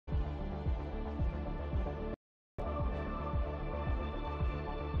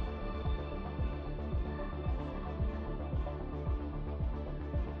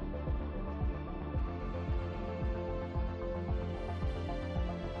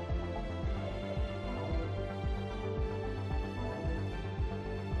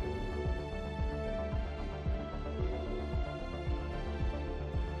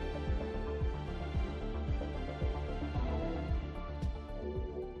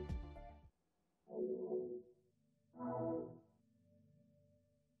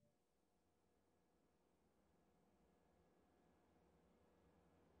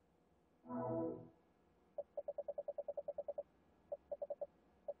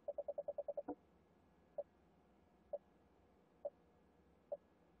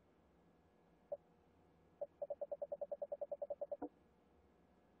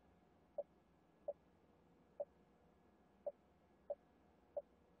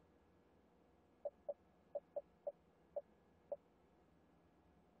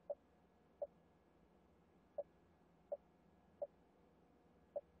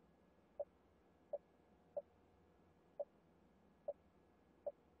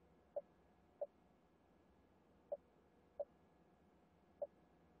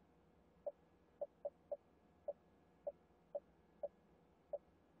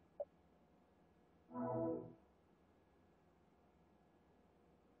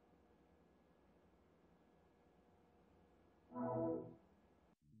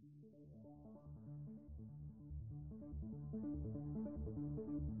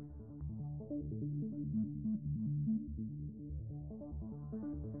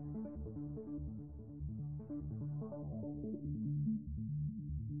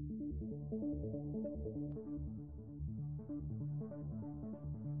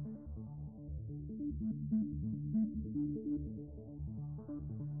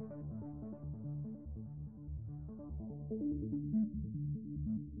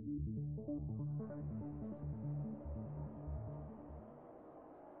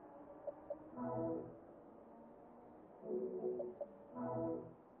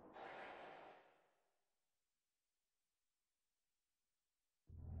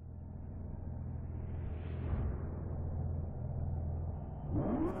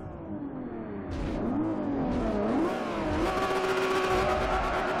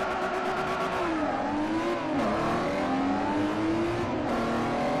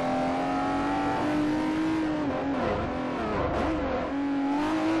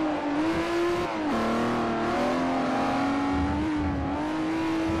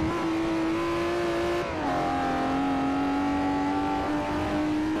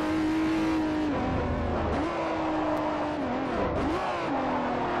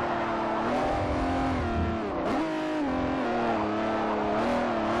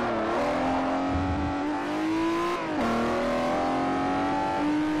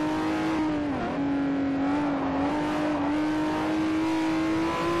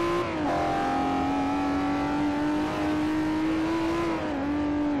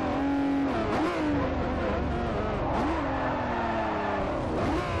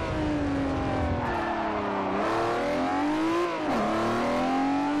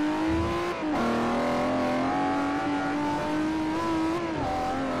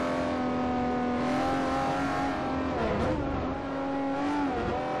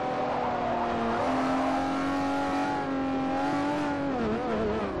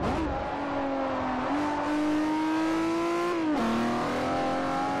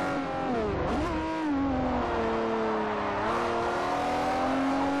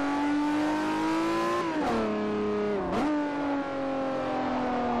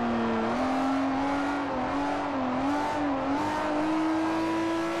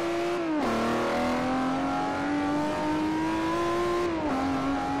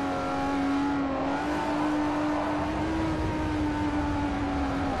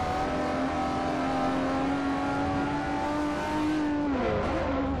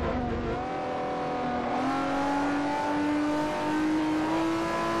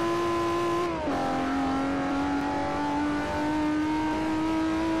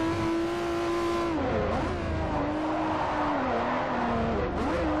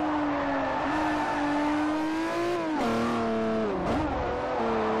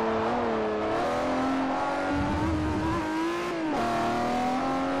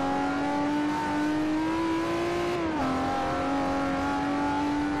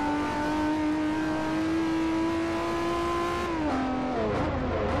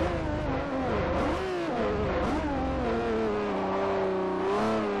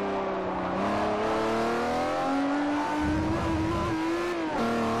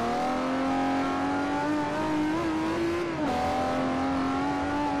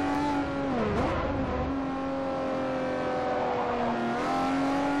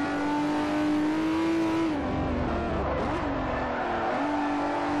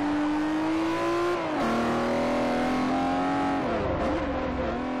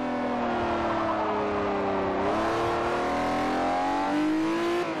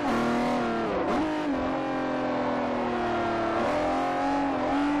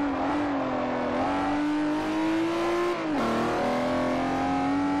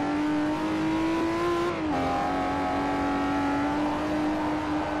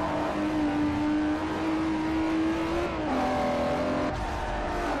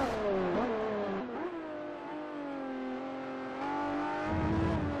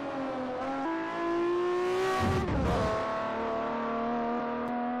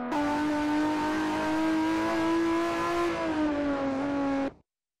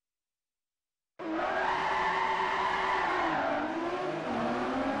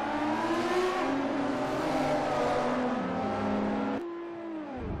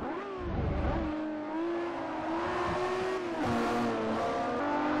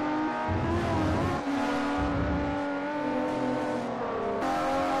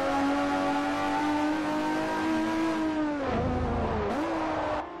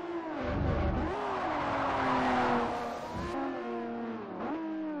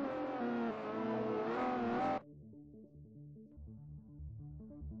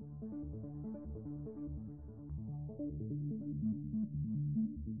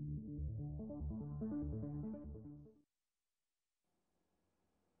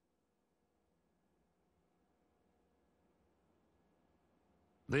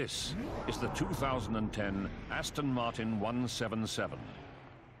This is the 2010 Aston Martin 177.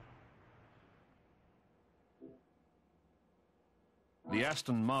 The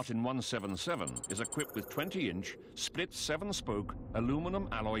Aston Martin 177 is equipped with 20-inch split 7-spoke aluminum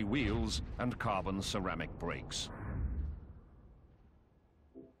alloy wheels and carbon ceramic brakes.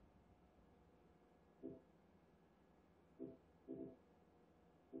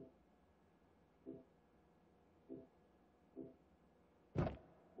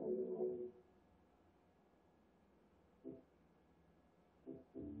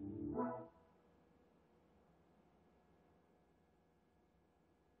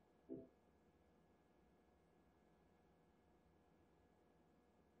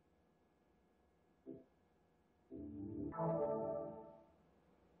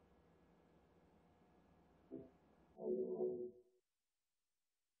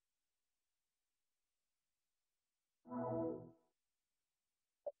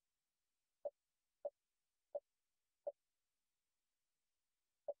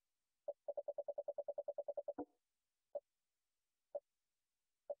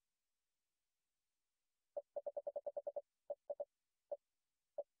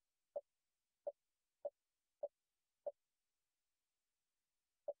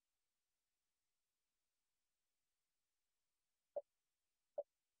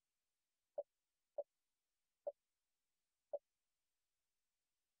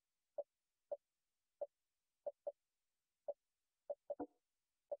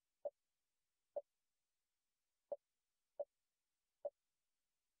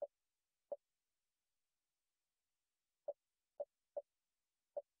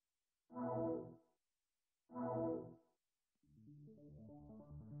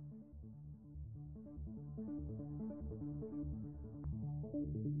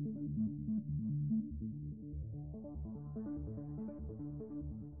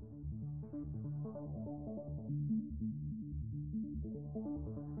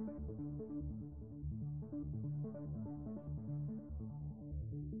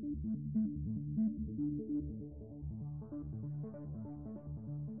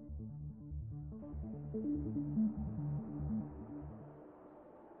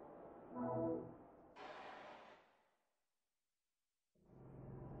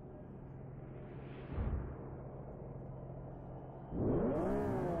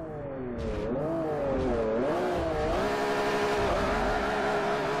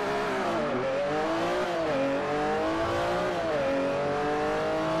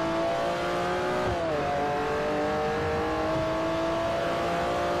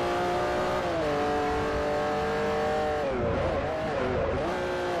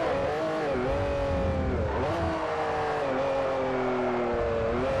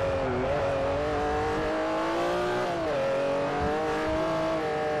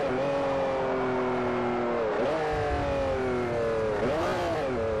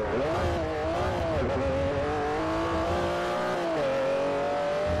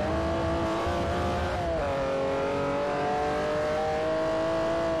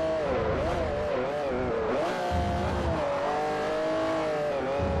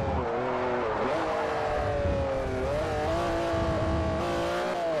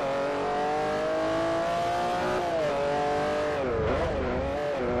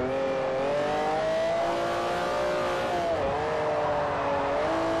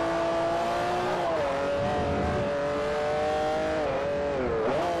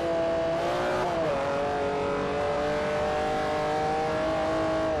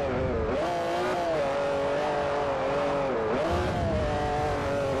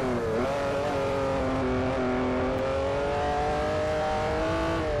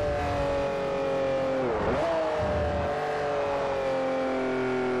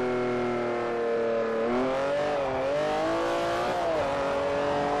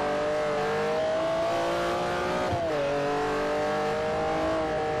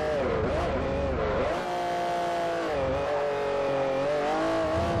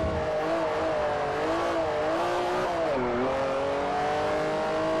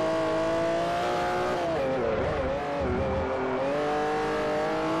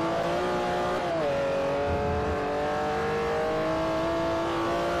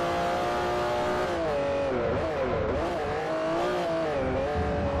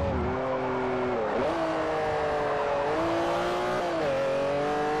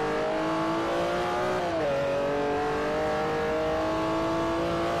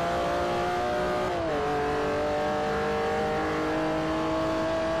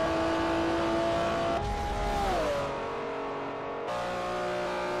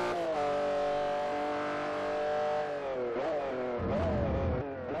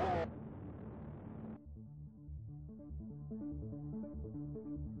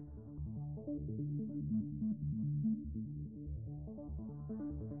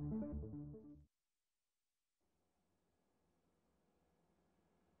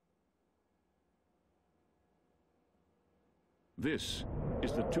 This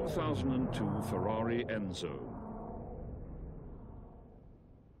is the 2002 Ferrari Enzo.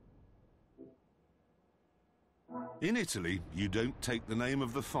 In Italy, you don't take the name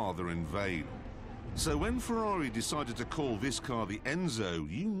of the father in vain. So when Ferrari decided to call this car the Enzo,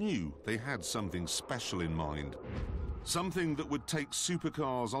 you knew they had something special in mind. Something that would take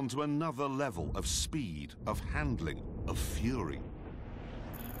supercars onto another level of speed, of handling, of fury.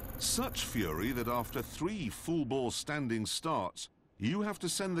 Such fury that after 3 full-bore standing starts, you have to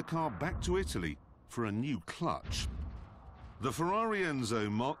send the car back to Italy for a new clutch. The Ferrari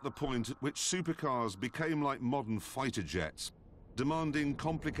Enzo marked the point at which supercars became like modern fighter jets, demanding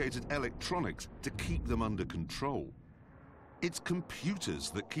complicated electronics to keep them under control. It's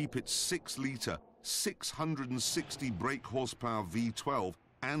computers that keep its 6-litre, 660 brake horsepower V12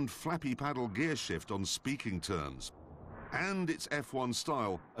 and flappy paddle gear shift on speaking terms. And its F1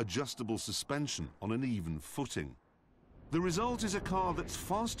 style adjustable suspension on an even footing. The result is a car that's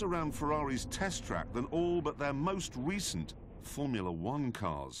faster around Ferrari's test track than all but their most recent Formula One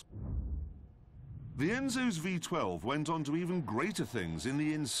cars. The Enzo's V12 went on to even greater things in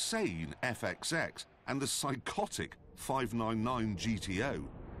the insane FXX and the psychotic 599 GTO,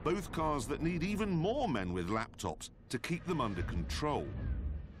 both cars that need even more men with laptops to keep them under control.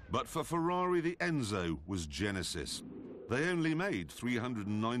 But for Ferrari, the Enzo was Genesis. They only made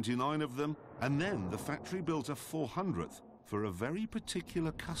 399 of them, and then the factory built a 400th for a very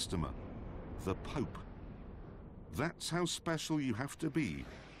particular customer, the Pope. That's how special you have to be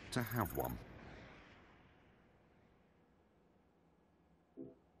to have one.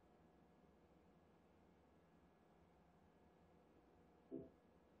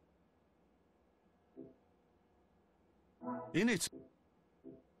 In it.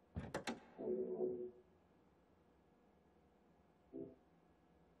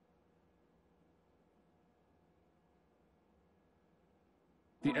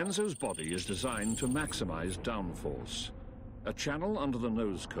 The Enzo's body is designed to maximize downforce. A channel under the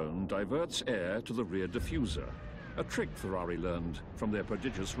nose cone diverts air to the rear diffuser, a trick Ferrari learned from their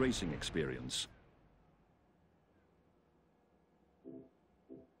prodigious racing experience.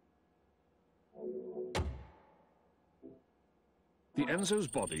 The Enzo's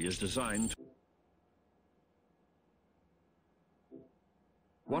body is designed.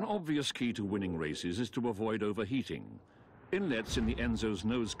 One obvious key to winning races is to avoid overheating. Inlets in the Enzo's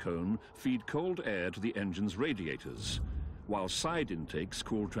nose cone feed cold air to the engine's radiators, while side intakes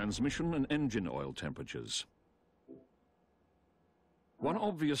cool transmission and engine oil temperatures. One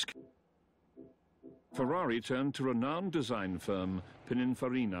obvious Ferrari turned to renowned design firm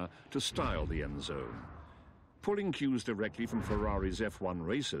Pininfarina to style the Enzo. Pulling cues directly from Ferrari's F1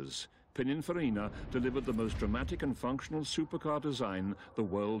 racers, Pininfarina delivered the most dramatic and functional supercar design the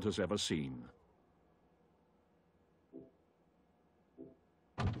world has ever seen.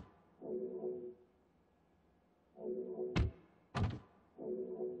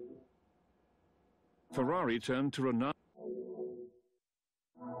 Ferrari turned to renowned.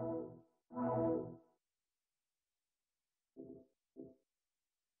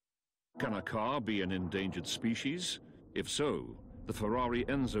 Can a car be an endangered species? If so, the Ferrari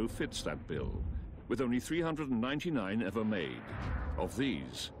Enzo fits that bill, with only 399 ever made. Of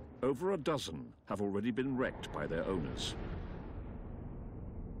these, over a dozen have already been wrecked by their owners.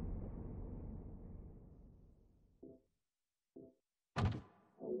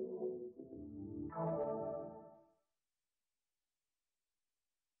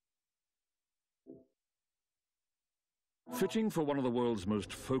 Fitting for one of the world's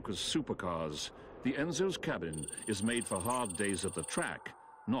most focused supercars, the Enzo's cabin is made for hard days at the track,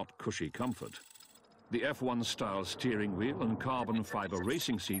 not cushy comfort. The F1-style steering wheel and carbon fiber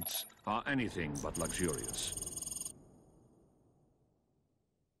racing seats are anything but luxurious.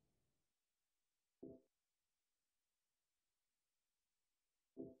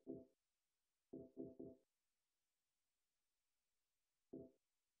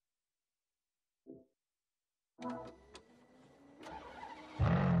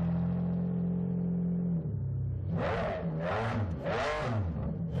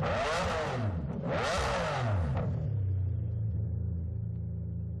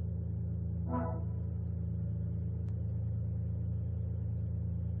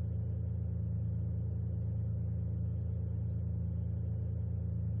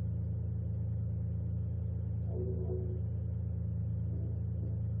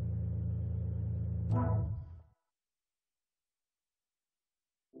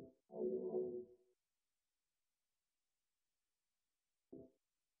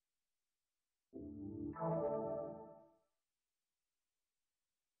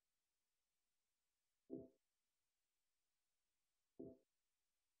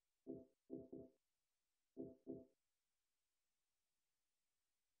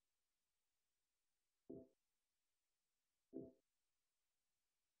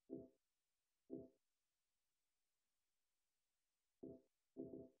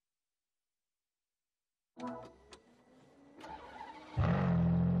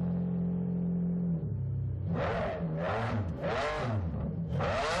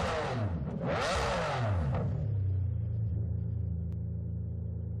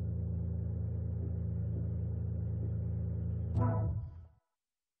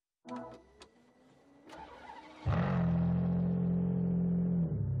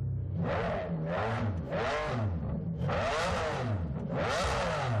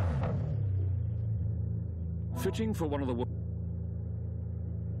 Fitting for one of the